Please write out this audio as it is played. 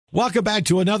Welcome back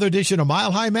to another edition of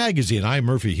Mile High Magazine. I'm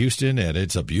Murphy Houston, and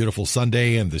it's a beautiful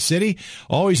Sunday in the city.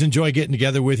 Always enjoy getting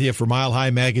together with you for Mile High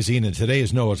Magazine, and today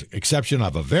is no exception. I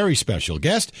have a very special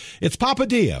guest. It's Papa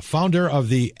Dia, founder of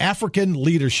the African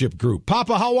Leadership Group.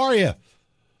 Papa, how are you?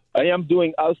 I am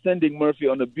doing outstanding, Murphy,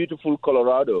 on a beautiful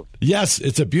Colorado. Yes,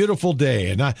 it's a beautiful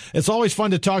day, and it's always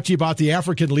fun to talk to you about the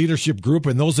African Leadership Group,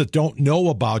 and those that don't know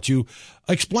about you,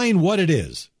 explain what it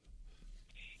is.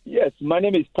 Yes, my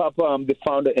name is Papa. I'm the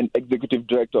founder and executive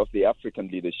director of the African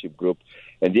Leadership Group.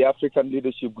 And the African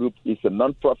Leadership Group is a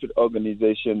nonprofit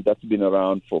organization that's been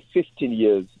around for 15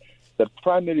 years that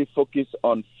primarily focus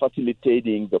on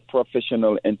facilitating the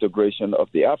professional integration of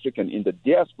the African in the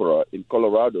diaspora in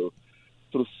Colorado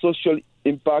through social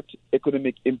impact,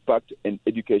 economic impact, and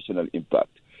educational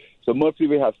impact. So mostly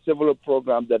we have several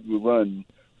programs that we run,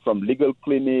 from legal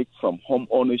clinic, from home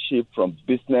ownership, from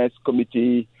business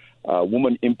committee,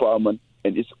 women empowerment,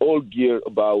 and it's all geared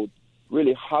about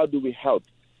really how do we help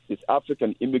these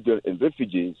African immigrants and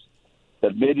refugees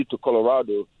that made it to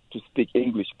Colorado to speak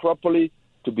English properly,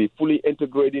 to be fully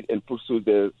integrated and pursue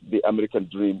the American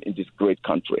dream in this great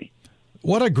country.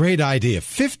 What a great idea.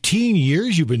 15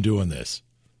 years you've been doing this.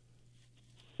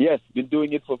 Yes, been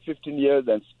doing it for 15 years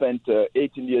and spent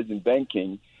 18 years in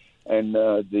banking. And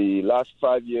the last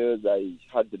 5 years, I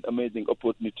had an amazing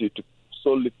opportunity to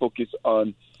solely focus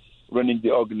on running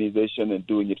the organization and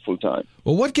doing it full time.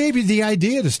 Well, what gave you the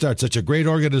idea to start such a great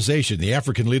organization, the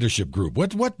African Leadership Group?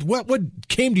 What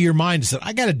came to your mind and said,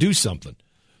 I got to do something?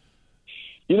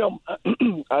 You know,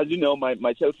 as you know,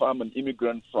 myself, I'm an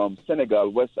immigrant from Senegal,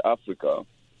 West Africa.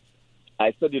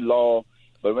 I studied law,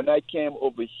 but when I came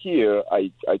over here, I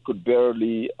could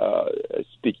barely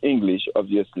speak English,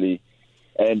 obviously,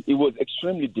 and it was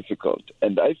extremely difficult.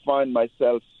 And I find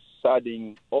myself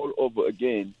starting all over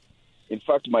again. In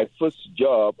fact, my first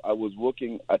job, I was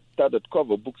working at Tattered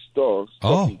Cover bookstore,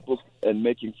 stocking books and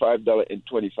making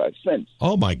 $5.25.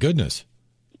 Oh, my goodness.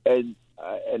 And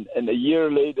a year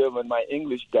later, when my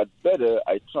English got better,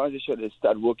 I transitioned and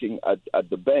started working at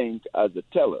the bank as a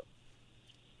teller.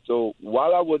 So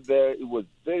while I was there, it was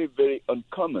very, very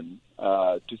uncommon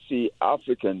to see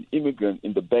African immigrants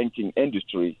in the banking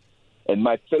industry. And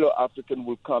my fellow African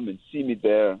will come and see me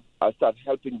there. I start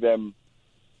helping them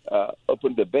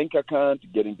open the bank account,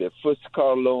 getting their first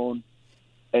car loan,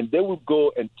 and they will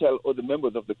go and tell other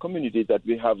members of the community that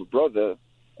we have a brother.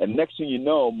 And next thing you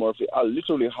know, Murphy, I'll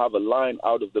literally have a line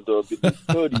out of the door between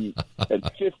 30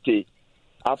 and 50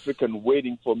 African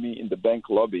waiting for me in the bank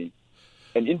lobby.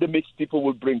 And in the mix, people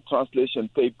will bring translation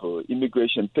paper,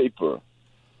 immigration paper.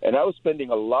 And I was spending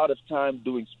a lot of time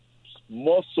doing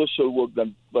more social work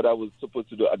than what I was supposed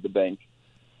to do at the bank.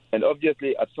 And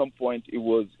obviously, at some point, it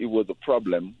was a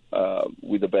problem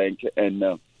with the bank, and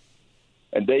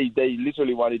they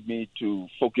literally wanted me to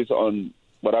focus on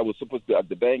what I was supposed to do at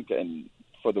the bank, and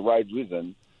for the right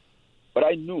reason. But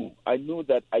I knew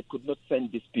that I could not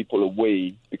send these people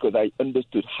away because I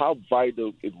understood how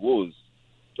vital it was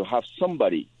to have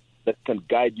somebody that can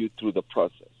guide you through the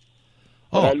process.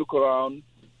 When I look around,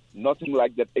 nothing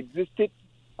like that existed.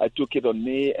 I took it on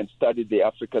me and started the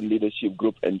African Leadership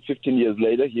Group, and 15 years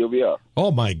later, here we are.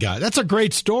 Oh, my God. That's a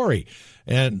great story.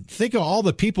 And think of all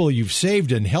the people you've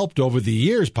saved and helped over the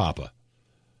years, Papa.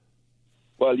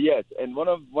 Well, yes, and one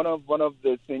of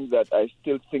the things that I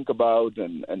still think about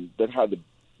and that had a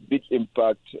big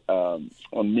impact on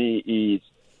me is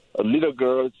a little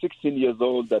girl, 16 years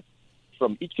old, that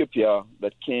from Ethiopia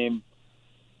that came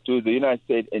to the United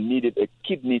States and needed a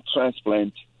kidney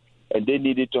transplant. And they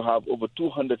needed to have over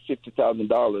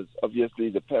 $250,000. Obviously,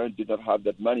 the parent did not have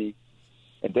that money.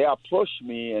 And they approached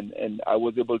me, and I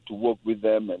was able to work with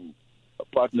them. And a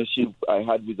partnership I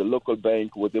had with the local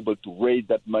bank was able to raise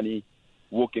that money,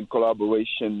 work in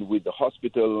collaboration with the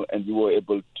hospital, and we were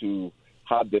able to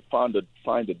have the founder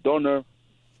find a donor,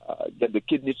 get the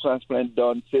kidney transplant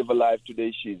done, save her life.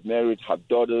 Today she's married, have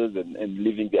daughters, and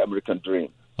living the American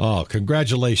dream. Oh,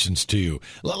 congratulations to you.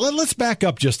 Let's back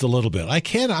up just a little bit.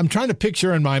 I'm trying to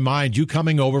picture in my mind you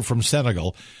coming over from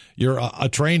Senegal. You're a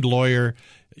trained lawyer.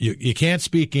 You can't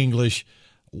speak English.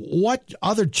 What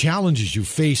other challenges you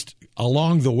faced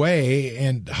along the way,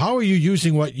 and how are you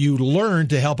using what you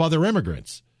learned to help other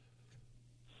immigrants?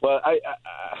 Well,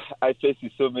 I faced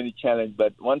so many challenges,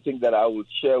 but one thing that I will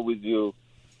share with you,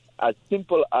 as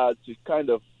simple as to kind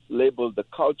of label the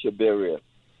culture barrier.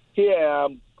 Here I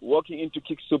am, walking into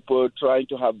Kick Super, trying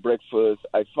to have breakfast.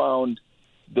 I found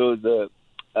those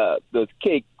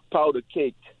powder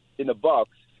cake in a box,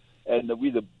 and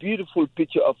with a beautiful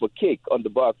picture of a cake on the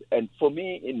box. And for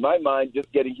me, in my mind,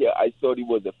 just getting here, I thought it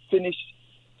was a finished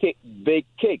bake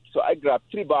cake. So I grabbed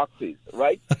 3 boxes,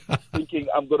 right? Thinking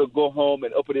I'm going to go home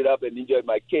and open it up and enjoy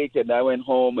my cake. And I went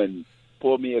home and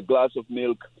poured me a glass of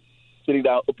milk, sitting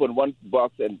down, opened one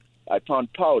box, and I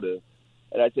found powder.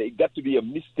 And I said, it got to be a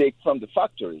mistake from the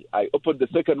factory. I opened the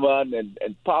second one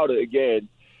and powder again.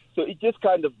 So it just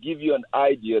kind of gives you an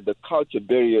idea, the culture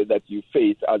barrier that you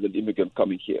face as an immigrant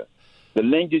coming here. The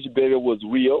language barrier was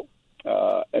real,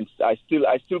 and I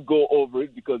still go over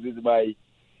it because it's my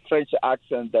French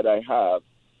accent that I have.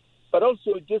 But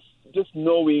also just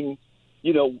knowing,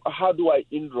 how do I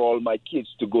enroll my kids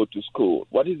to go to school?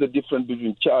 What is the difference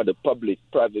between charter, public,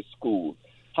 private school?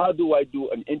 How do I do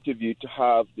an interview to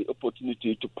have the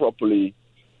opportunity to properly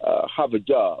have a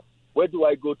job? Where do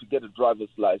I go to get a driver's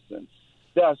license?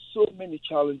 There are so many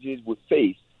challenges we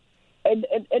face, and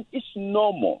it's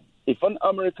normal. If an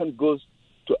American goes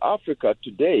to Africa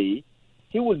today,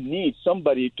 he will need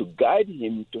somebody to guide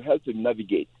him to help him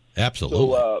navigate. Absolutely.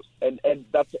 So, and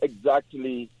that's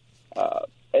exactly,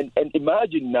 and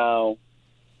imagine now,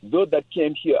 those that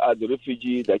came here as a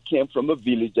refugee, that came from a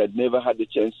village that never had the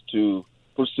chance to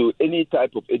pursue any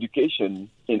type of education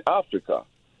in Africa.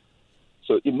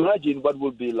 So imagine what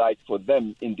will be like for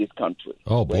them in this country.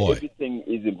 Oh, boy. Where everything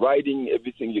is in writing,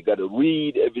 everything you got to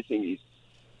read, everything is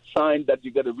signed that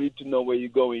you got to read to know where you're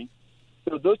going.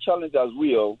 So those challenges are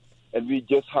real, and we're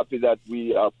just happy that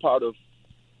we are part of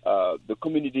the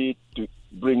community to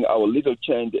bring our little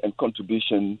change and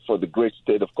contribution for the great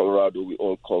state of Colorado we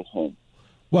all call home.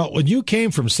 Well, when you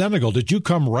came from Senegal, did you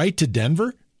come right to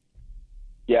Denver?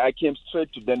 Yeah, I came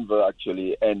straight to Denver,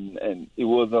 actually, and it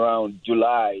was around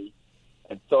July,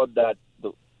 and thought that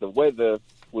the weather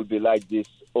will be like this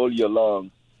all year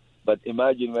long. But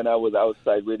imagine when I was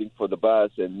outside waiting for the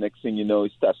bus, and next thing you know,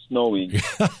 it starts snowing.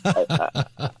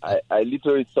 I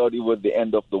literally thought it was the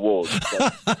end of the world.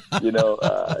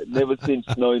 But, never seen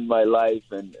snow in my life,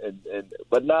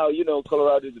 but now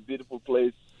Colorado is a beautiful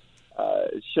place,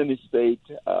 sunny state,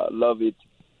 love it.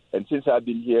 And since I've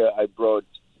been here, I brought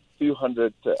a few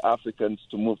hundred Africans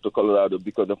to move to Colorado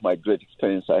because of my great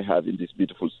experience I have in this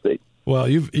beautiful state. Well,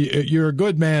 you're a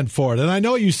good man for it. And I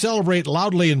know you celebrate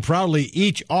loudly and proudly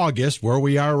each August, where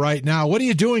we are right now. What are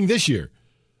you doing this year?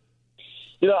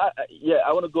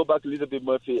 I want to go back a little bit,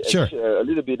 Murphy, and sure. share a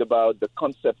little bit about the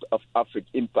concept of Africa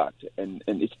Impact. And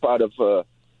it's part of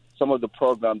some of the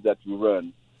programs that we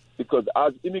run. Because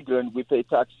as immigrants, we pay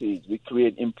taxes, we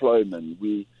create employment,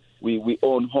 we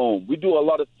own home. We do a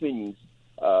lot of things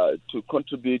to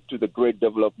contribute to the great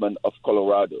development of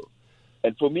Colorado.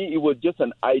 And for me, it was just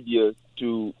an idea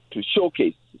to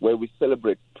showcase where we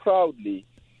celebrate proudly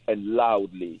and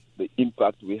loudly the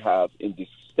impact we have in this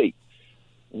state.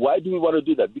 Why do we want to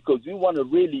do that? Because we want to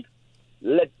really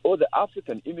let all the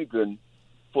African immigrants,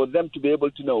 for them to be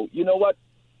able to know,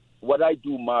 what I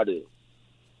do matters.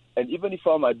 And even if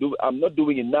I'm not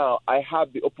doing it now, I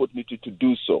have the opportunity to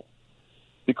do so.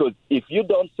 Because if you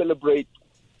don't celebrate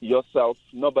yourself,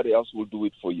 nobody else will do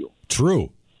it for you.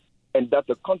 True. And that's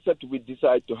a concept we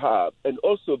decide to have, and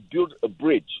also build a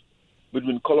bridge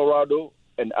between Colorado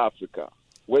and Africa,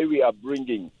 where we are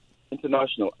bringing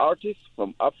international artists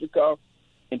from Africa,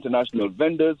 international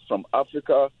vendors from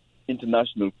Africa,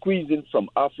 international cuisine from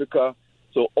Africa.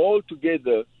 So all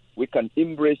together, we can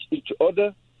embrace each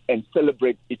other and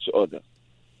celebrate each other.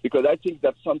 Because I think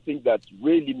that's something that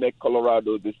really makes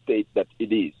Colorado the state that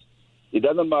it is. It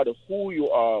doesn't matter who you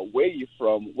are, where you're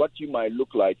from, what you might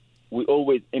look like. We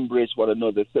always embrace one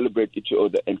another, celebrate each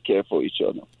other, and care for each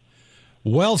other.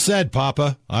 Well said,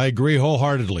 Papa. I agree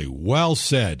wholeheartedly. Well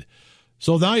said.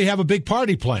 So now you have a big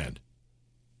party planned.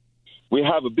 We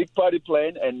have a big party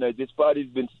planned, and this party's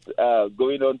been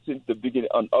going on since the beginning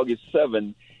on August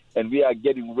 7th, and we are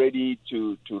getting ready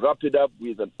to wrap it up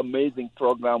with an amazing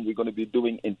program we're going to be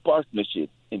doing in partnership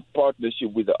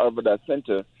with the Arvada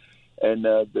Center. And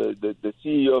the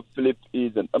CEO, Philip,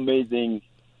 is an amazing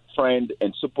friend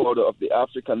and supporter of the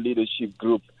African Leadership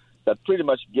Group that pretty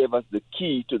much gave us the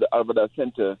key to the Arvada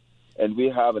Center. And we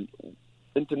have an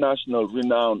international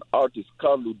renowned artist,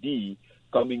 Carlo D,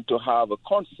 coming to have a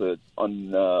concert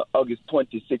on August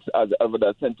 26th at the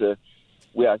Arvada Center.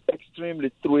 We are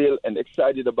extremely thrilled and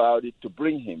excited about it, to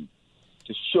bring him,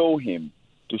 to show him,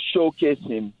 to showcase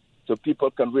him, so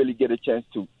people can really get a chance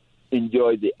to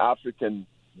enjoy the African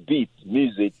beat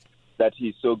music that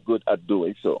he's so good at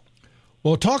doing so.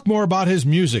 Well, talk more about his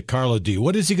music, Carlo D.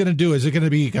 What is he going to do? Is it going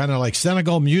to be kind of like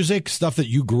Senegal music, stuff that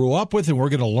you grew up with, and we're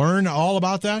going to learn all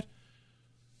about that?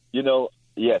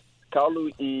 Yes. Carlo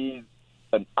is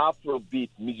an Afrobeat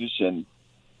musician,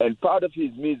 and part of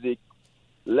his music,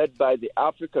 led by the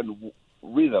African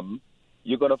rhythm,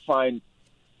 you're going to find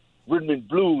rhythm and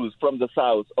blues from the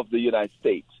south of the United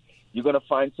States. you're going to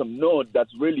find some notes that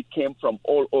really came from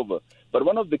all over. But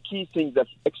one of the key things that's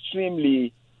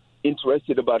extremely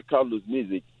interesting about Carlou's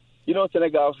music, you know,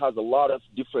 Senegal has a lot of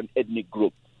different ethnic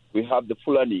groups. We have the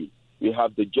Fulani, we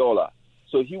have the Jola.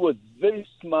 So he was very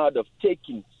smart of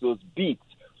taking those beats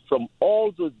from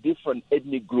all those different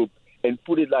ethnic groups and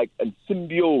put it like a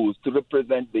symbiosis to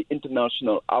represent the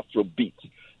international Afro beat.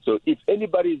 So if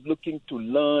anybody is looking to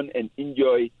learn and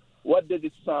enjoy what does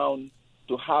it sound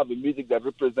to have a music that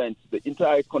represents the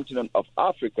entire continent of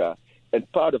Africa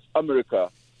and part of America,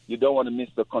 you don't want to miss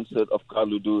the concert of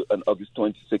Carlou D on August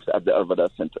 26th at the Arvada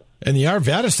Center. And the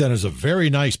Arvada Center is a very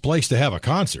nice place to have a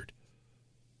concert.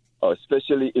 Oh,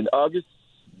 especially in August,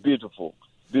 beautiful,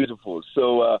 beautiful.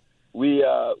 So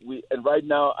and right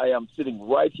now I am sitting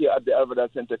right here at the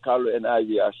Arvada Center. Carlou and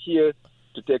we are here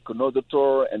to take another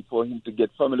tour and for him to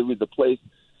get familiar with the place.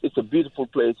 It's a beautiful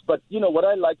place. But, you know, what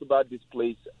I like about this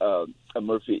place,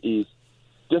 Murphy, is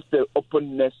just the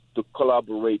openness to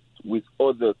collaborate with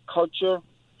other culture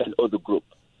and other group.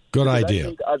 Good because idea. I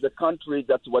think as a country,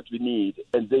 that's what we need.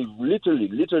 And they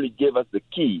literally gave us the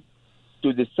key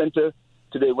to the center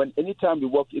today. When anytime we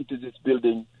walk into this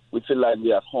building, we feel like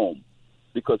we are at home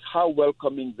because how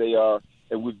welcoming they are.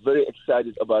 And we're very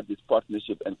excited about this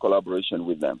partnership and collaboration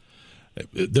with them.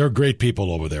 They're great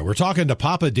people over there. We're talking to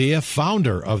Papa Dia,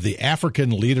 founder of the African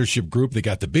Leadership Group. They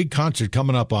got the big concert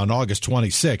coming up on August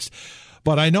 26th.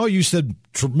 But I know you said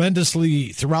tremendously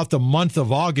throughout the month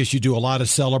of August you do a lot of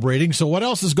celebrating. So what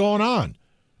else is going on?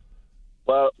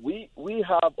 Well, we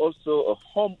have also a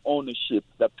home ownership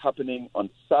that's happening on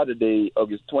Saturday,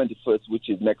 August 21st, which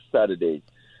is next Saturday.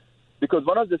 Because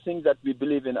one of the things that we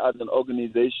believe in as an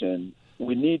organization,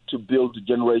 we need to build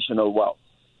generational wealth.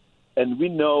 And we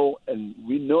know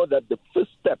that the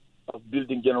first step of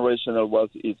building generational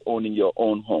wealth is owning your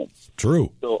own home.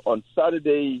 True. So on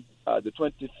Saturday, the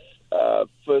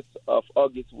 21st of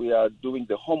August, we are doing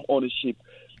the home ownership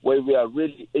where we are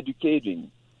really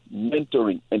educating,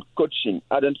 mentoring, and coaching,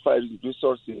 identifying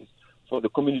resources for the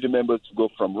community members to go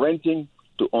from renting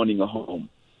to owning a home.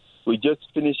 We just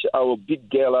finished our big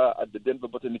gala at the Denver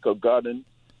Botanical Garden.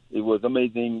 It was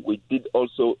amazing. We did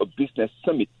also a business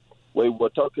summit where we were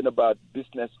talking about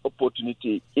business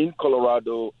opportunity in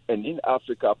Colorado and in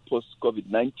Africa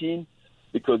post-COVID-19,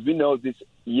 because we know this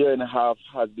year and a half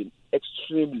has been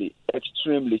extremely,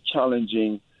 extremely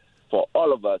challenging for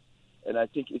all of us. And I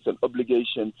think it's an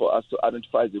obligation for us to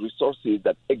identify the resources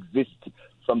that exist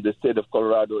from the state of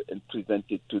Colorado and present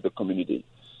it to the community.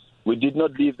 We did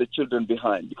not leave the children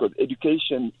behind because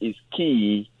education is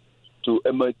key to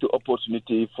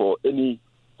opportunity for any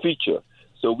future.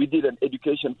 So we did an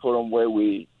education forum where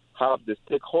we have the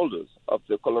stakeholders of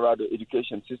the Colorado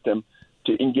education system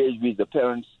to engage with the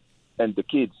parents and the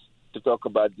kids to talk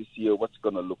about this year what's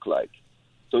going to look like.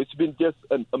 So it's been just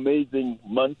an amazing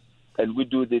month, and we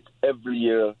do this every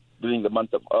year during the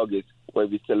month of August where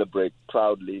we celebrate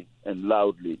proudly and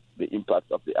loudly the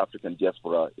impact of the African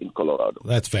diaspora in Colorado.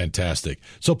 That's fantastic.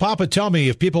 So, Papa, tell me,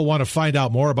 if people want to find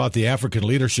out more about the African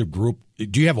Leadership Group,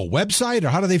 do you have a website or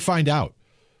how do they find out?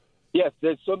 Yes,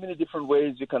 there's so many different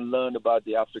ways you can learn about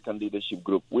the African Leadership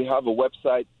Group. We have a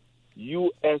website,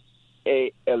 usalg.org,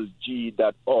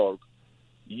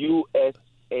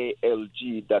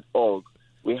 usalg.org.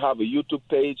 We have a YouTube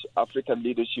page, African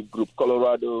Leadership Group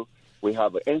Colorado. We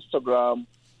have an Instagram.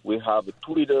 We have a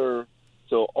Twitter.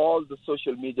 So all the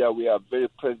social media, we are very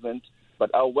present.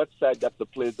 But our website, that's the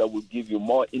place that will give you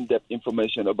more in-depth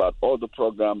information about all the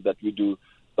programs that we do.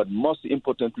 But most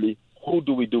importantly, who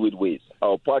do we do it with?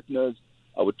 Our partners,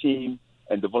 our team,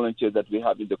 and the volunteers that we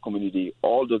have in the community.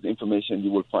 All those information,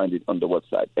 you will find it on the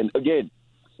website. And again,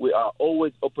 we are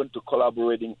always open to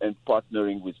collaborating and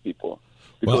partnering with people.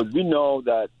 Because we know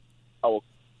that our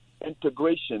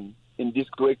integration in this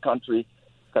great country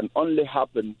can only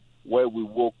happen where we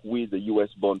work with a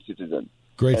U.S.-born citizen.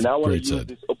 And I want to use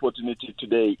this opportunity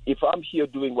today. If I'm here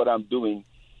doing what I'm doing,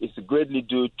 it's greatly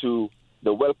due to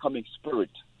the welcoming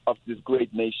spirit of this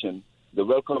great nation, the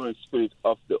welcoming spirit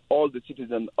of all the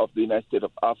citizens of the United States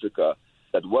of Africa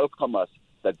that welcome us,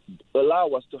 that allow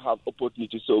us to have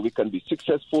opportunity so we can be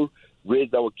successful,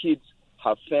 raise our kids,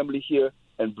 have family here,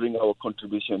 and bring our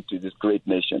contribution to this great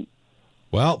nation.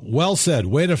 Well said.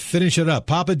 Way to finish it up.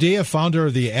 Papa Dia, founder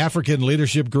of the African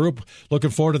Leadership Group. Looking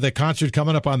forward to the concert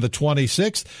coming up on the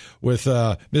 26th with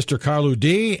Mr. Carlou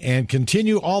D, and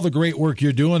continue all the great work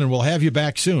you're doing, and we'll have you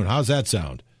back soon. How's that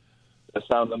sound? That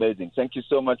sounds amazing. Thank you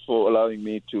so much for allowing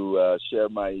me to share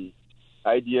my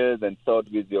ideas and thoughts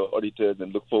with your auditors,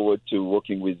 and look forward to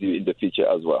working with you in the future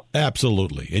as well.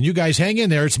 Absolutely. And you guys hang in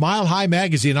there. It's Mile High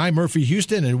Magazine. I'm Murphy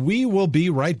Houston, and we will be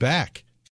right back.